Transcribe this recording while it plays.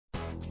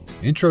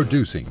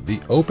Introducing the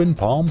Open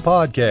Palm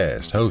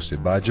Podcast,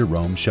 hosted by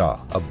Jerome Shaw.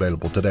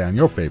 Available today on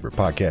your favorite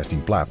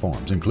podcasting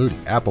platforms, including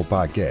Apple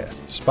Podcasts,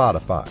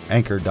 Spotify,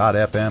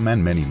 Anchor.fm,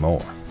 and many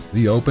more.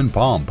 The Open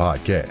Palm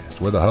Podcast,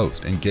 where the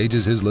host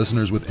engages his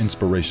listeners with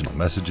inspirational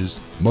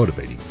messages,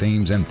 motivating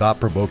themes, and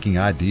thought-provoking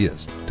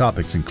ideas.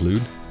 Topics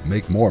include: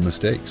 make more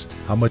mistakes,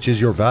 how much is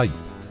your value,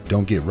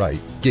 don't get right,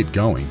 get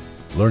going,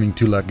 learning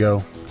to let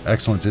go,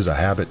 excellence is a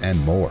habit,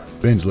 and more.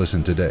 Binge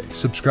listen today.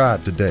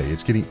 Subscribe today.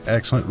 It's getting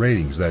excellent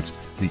ratings. That's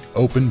the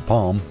Open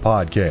Palm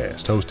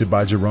Podcast, hosted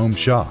by Jerome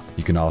Shaw.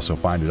 You can also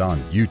find it on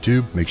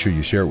YouTube. Make sure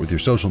you share it with your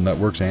social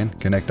networks and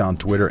connect on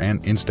Twitter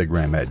and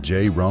Instagram at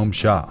Jerome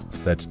Shaw.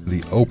 That's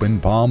the Open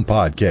Palm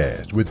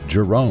Podcast with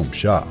Jerome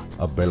Shaw.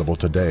 Available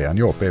today on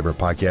your favorite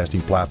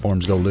podcasting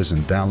platforms. Go listen,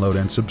 download,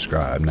 and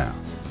subscribe now.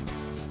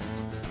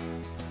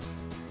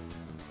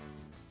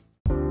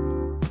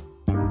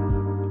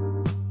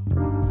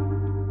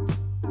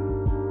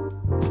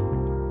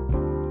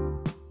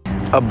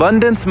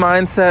 Abundance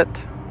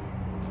mindset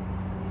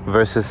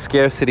versus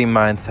scarcity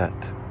mindset.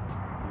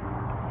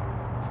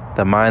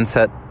 The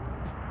mindset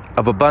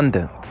of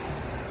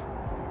abundance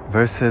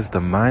versus the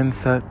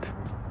mindset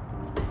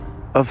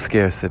of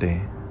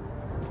scarcity.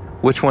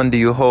 Which one do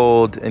you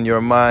hold in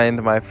your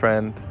mind, my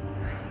friend?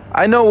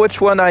 I know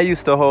which one I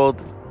used to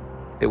hold.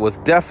 It was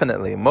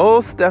definitely,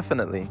 most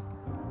definitely,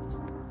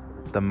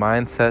 the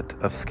mindset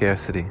of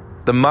scarcity.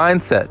 The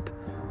mindset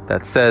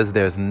that says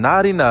there's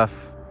not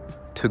enough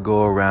to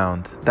go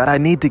around, that I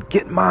need to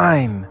get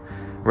mine,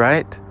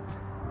 right?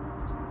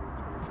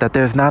 That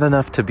there's not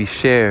enough to be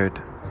shared,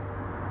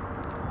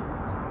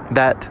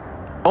 that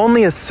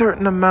only a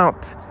certain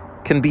amount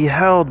can be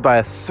held by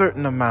a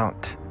certain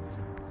amount,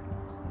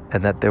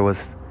 and that there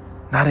was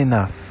not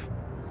enough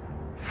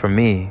for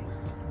me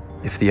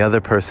if the other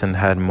person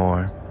had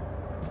more.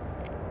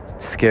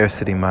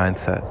 Scarcity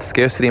mindset.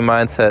 Scarcity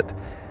mindset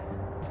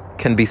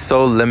can be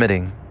so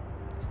limiting.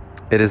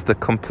 It is the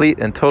complete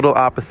and total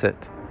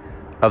opposite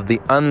of the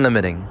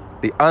unlimiting,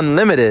 the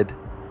unlimited,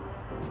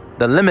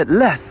 the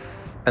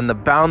limitless, and the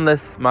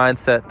boundless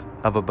mindset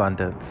of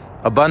abundance.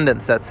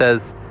 Abundance that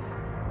says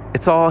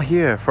it's all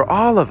here for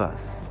all of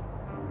us,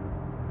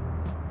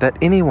 that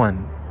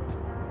anyone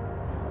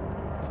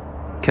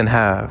can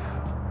have,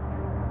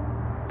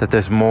 that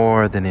there's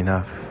more than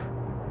enough.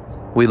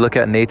 We look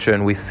at nature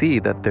and we see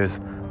that there's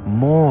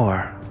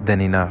more than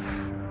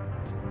enough.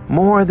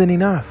 More than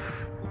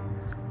enough.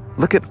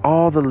 Look at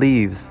all the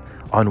leaves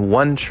on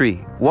one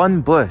tree,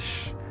 one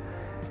bush.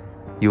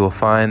 You will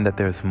find that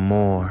there's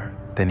more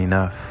than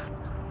enough.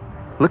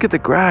 Look at the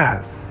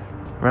grass,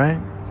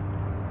 right?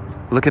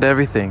 Look at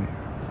everything.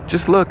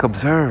 Just look,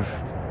 observe.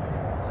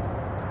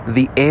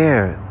 The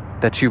air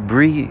that you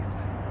breathe.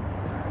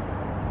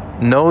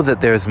 Know that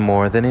there's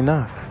more than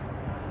enough.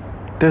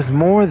 There's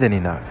more than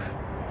enough,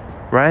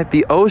 right?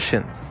 The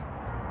oceans.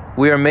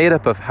 We are made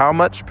up of how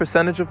much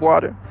percentage of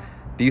water?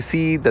 Do you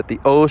see that the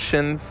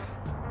oceans,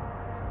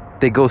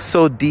 they go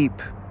so deep,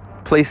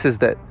 places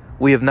that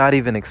we have not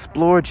even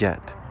explored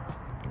yet.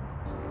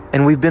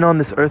 And we've been on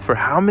this earth for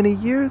how many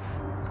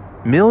years?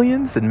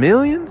 Millions and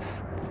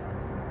millions?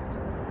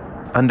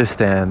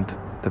 Understand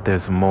that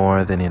there's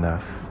more than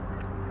enough.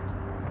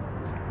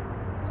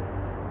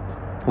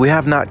 We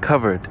have not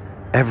covered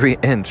every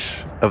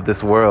inch of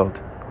this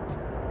world.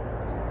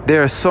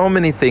 There are so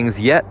many things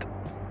yet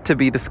to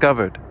be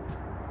discovered.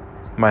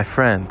 My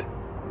friend,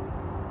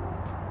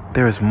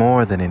 there is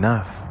more than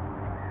enough.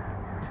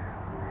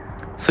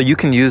 So you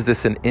can use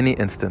this in any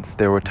instance.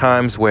 There were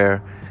times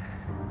where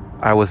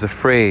I was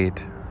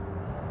afraid.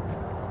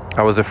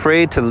 I was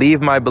afraid to leave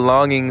my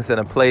belongings in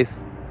a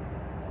place,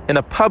 in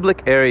a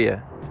public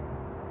area.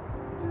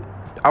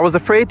 I was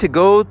afraid to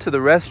go to the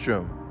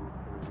restroom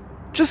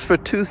just for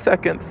 2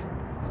 seconds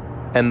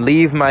and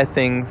leave my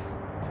things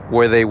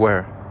where they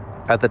were,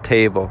 at the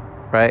table,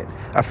 right?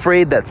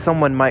 Afraid that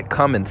someone might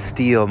come and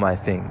steal my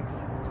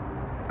things.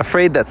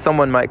 Afraid that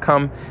someone might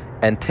come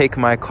and take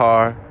my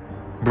car,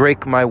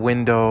 break my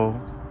window,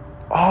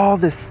 all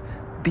these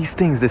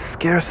things, this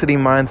scarcity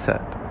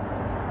mindset,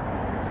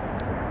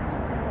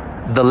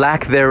 the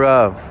lack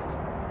thereof,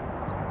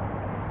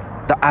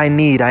 the I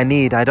need,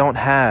 I don't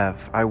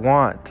have, I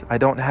want, I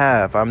don't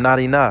have, I'm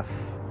not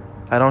enough,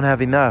 I don't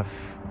have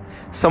enough.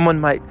 Someone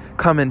might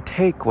come and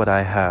take what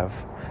I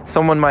have.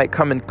 Someone might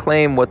come and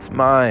claim what's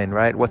mine,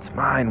 right? What's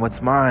mine,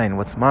 what's mine,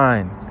 what's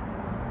mine.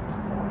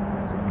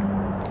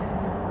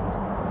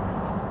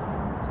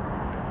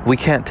 We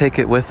can't take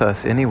it with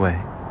us anyway.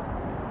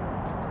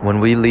 When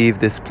we leave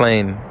this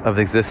plane of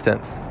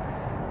existence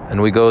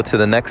and we go to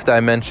the next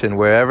dimension,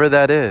 wherever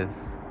that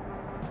is,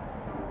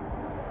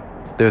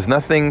 there's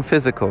nothing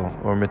physical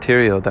or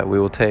material that we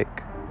will take.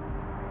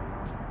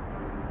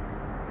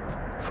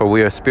 For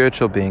we are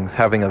spiritual beings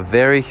having a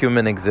very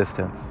human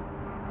existence.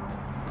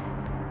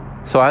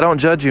 So I don't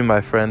judge you,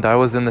 my friend. I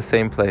was in the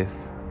same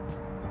place.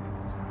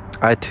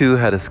 I too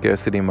had a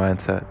scarcity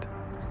mindset.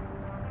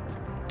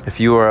 If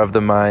you are of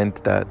the mind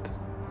that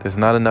there's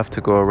not enough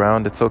to go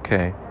around, it's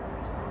okay.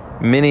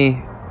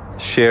 Many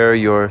share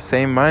your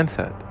same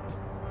mindset.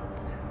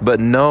 but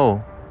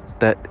know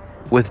that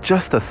with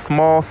just a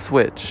small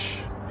switch,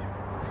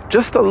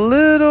 just a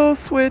little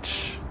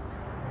switch,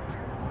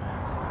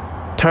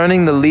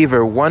 turning the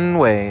lever one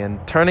way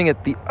and turning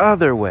it the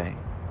other way,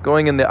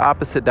 going in the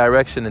opposite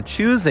direction and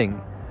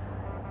choosing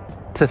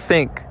to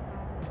think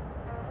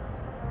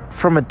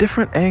from a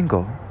different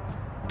angle,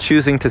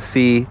 choosing to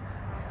see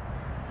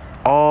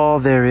all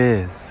there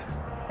is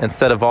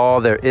instead of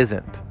all there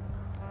isn't,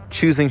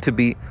 choosing to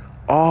be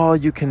all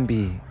you can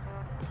be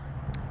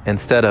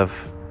instead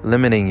of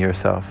limiting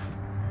yourself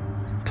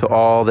to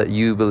all that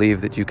you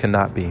believe that you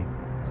cannot be.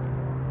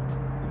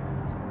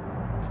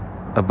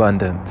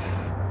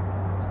 Abundance,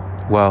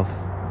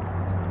 wealth,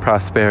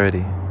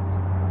 prosperity,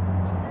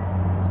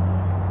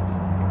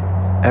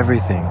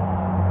 everything,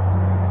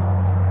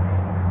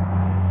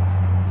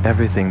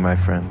 my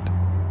friend.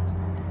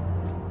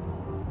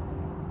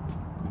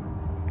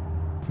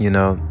 You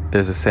know,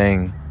 there's a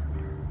saying,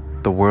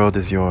 the world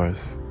is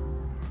yours.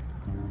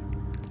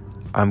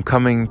 I'm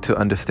coming to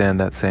understand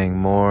that saying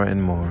more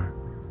and more.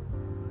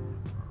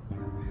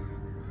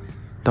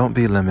 Don't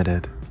be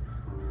limited.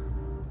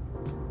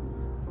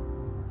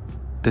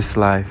 This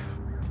life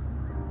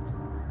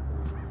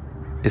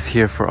is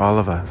here for all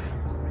of us.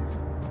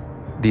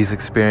 These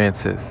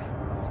experiences,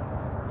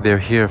 they're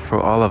here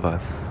for all of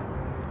us,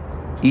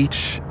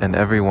 each and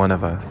every one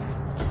of us.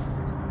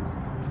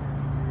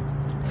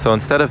 So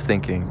instead of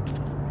thinking,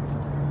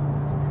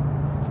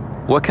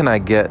 what can I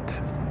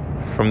get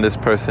from this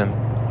person?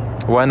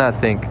 Why not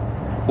think,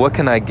 what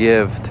can I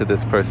give to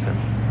this person?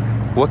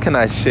 What can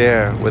I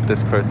share with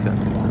this person?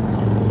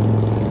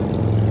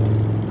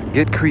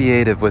 Get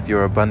creative with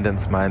your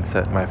abundance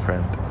mindset, my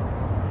friend.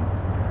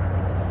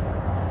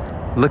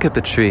 Look at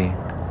the tree.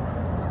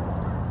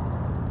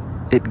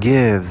 It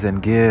gives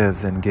and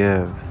gives and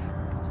gives.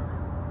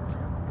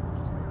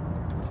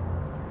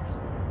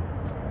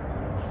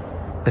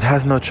 It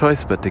has no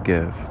choice but to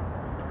give.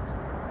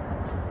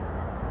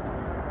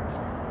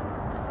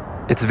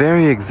 Its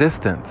very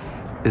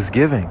existence is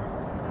giving.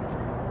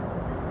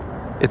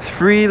 It's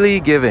freely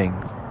giving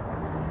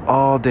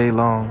all day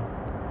long,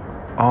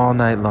 all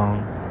night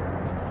long.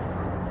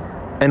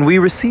 And we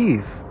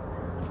receive.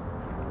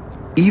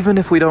 Even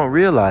if we don't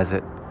realize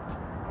it,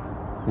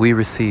 we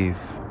receive.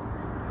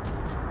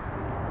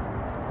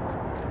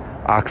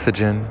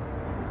 Oxygen,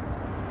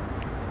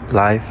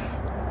 life,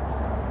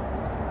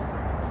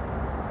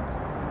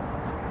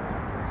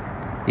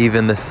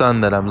 even the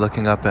sun that I'm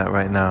looking up at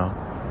right now,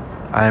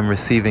 I am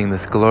receiving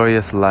this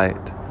glorious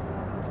light,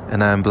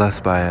 and I am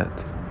blessed by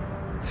it,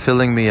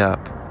 filling me up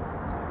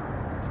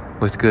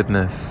with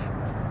goodness.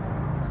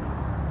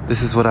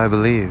 This is what I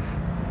believe.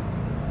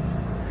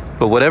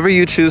 But whatever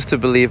you choose to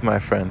believe, my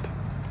friend,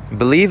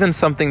 believe in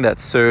something that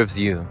serves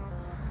you,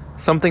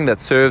 something that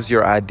serves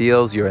your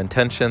ideals, your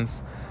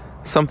intentions,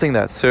 something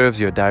that serves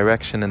your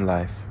direction in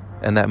life,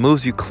 and that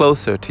moves you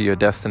closer to your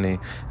destiny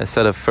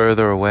instead of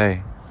further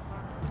away.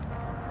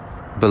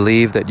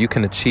 Believe that you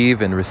can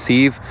achieve and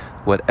receive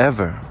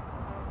whatever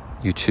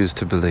you choose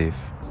to believe.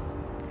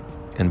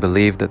 And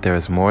believe that there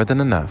is more than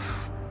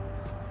enough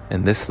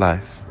in this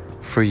life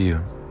for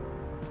you.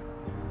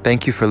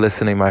 Thank you for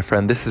listening, my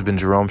friend. This has been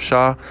Jerome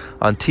Shaw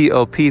on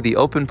TOP, the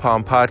Open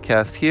Palm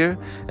Podcast here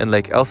in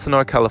Lake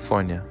Elsinore,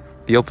 California.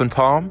 The Open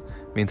Palm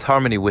means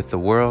harmony with the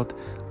world,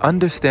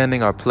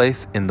 understanding our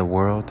place in the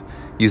world,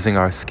 using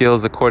our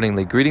skills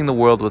accordingly, greeting the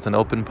world with an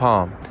open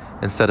palm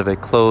instead of a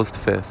closed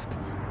fist.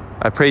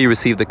 I pray you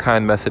received the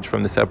kind message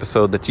from this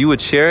episode, that you would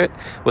share it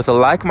with a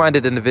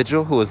like-minded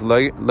individual who is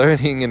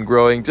learning and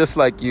growing just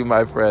like you,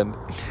 my friend,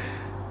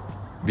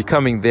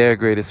 becoming their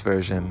greatest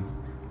version,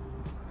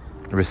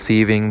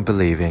 receiving,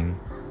 believing.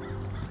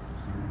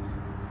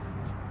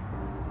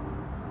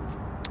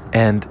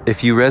 And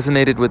if you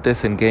resonated with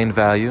this and gained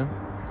value,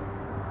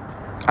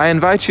 I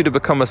invite you to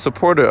become a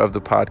supporter of the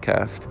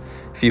podcast.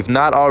 If you've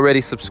not already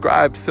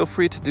subscribed, feel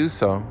free to do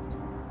so.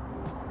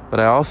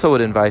 But I also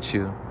would invite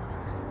you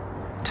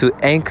to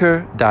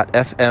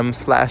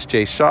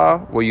anchor.fm/jshaw,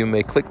 where you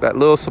may click that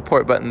little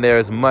support button there.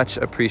 Is much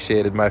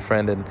appreciated, my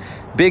friend. And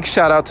big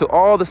shout out to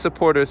all the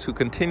supporters who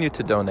continue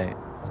to donate.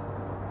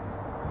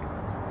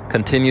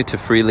 Continue to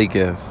freely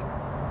give.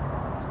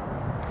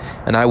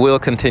 And I will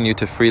continue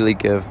to freely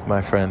give,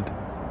 my friend.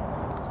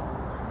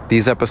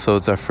 These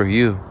episodes are for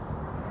you.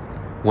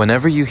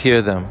 Whenever you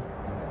hear them,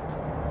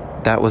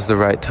 that was the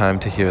right time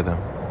to hear them.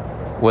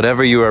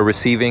 Whatever you are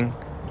receiving,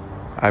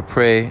 I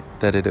pray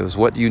that it was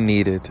what you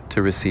needed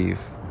to receive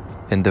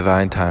in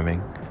divine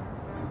timing.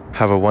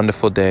 Have a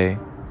wonderful day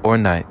or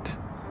night.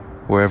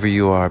 Wherever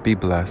you are, be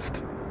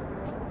blessed.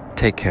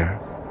 Take care.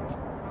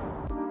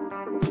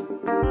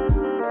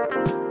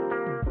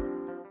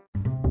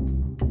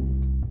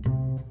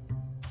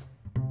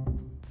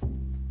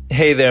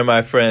 Hey there,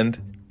 my friend.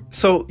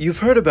 So you've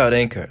heard about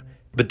Anchor,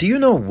 but do you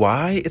know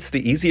why it's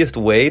the easiest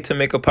way to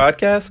make a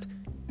podcast?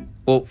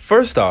 Well,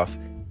 first off,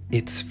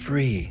 it's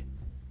free.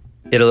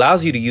 It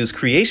allows you to use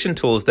creation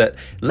tools that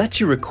let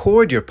you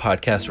record your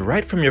podcast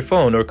right from your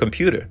phone or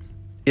computer.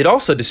 It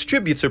also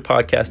distributes your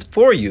podcast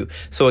for you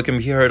so it can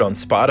be heard on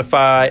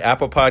Spotify,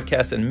 Apple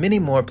Podcasts, and many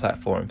more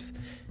platforms.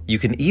 You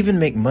can even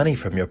make money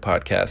from your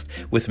podcast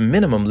with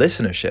minimum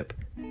listenership.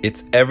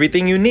 It's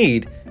everything you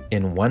need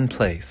in one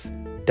place.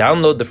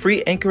 Download the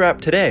free Anchor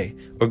app today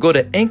or go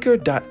to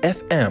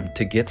anchor.fm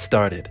to get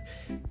started.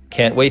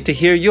 Can't wait to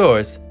hear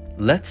yours.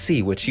 Let's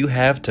see what you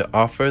have to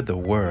offer the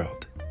world.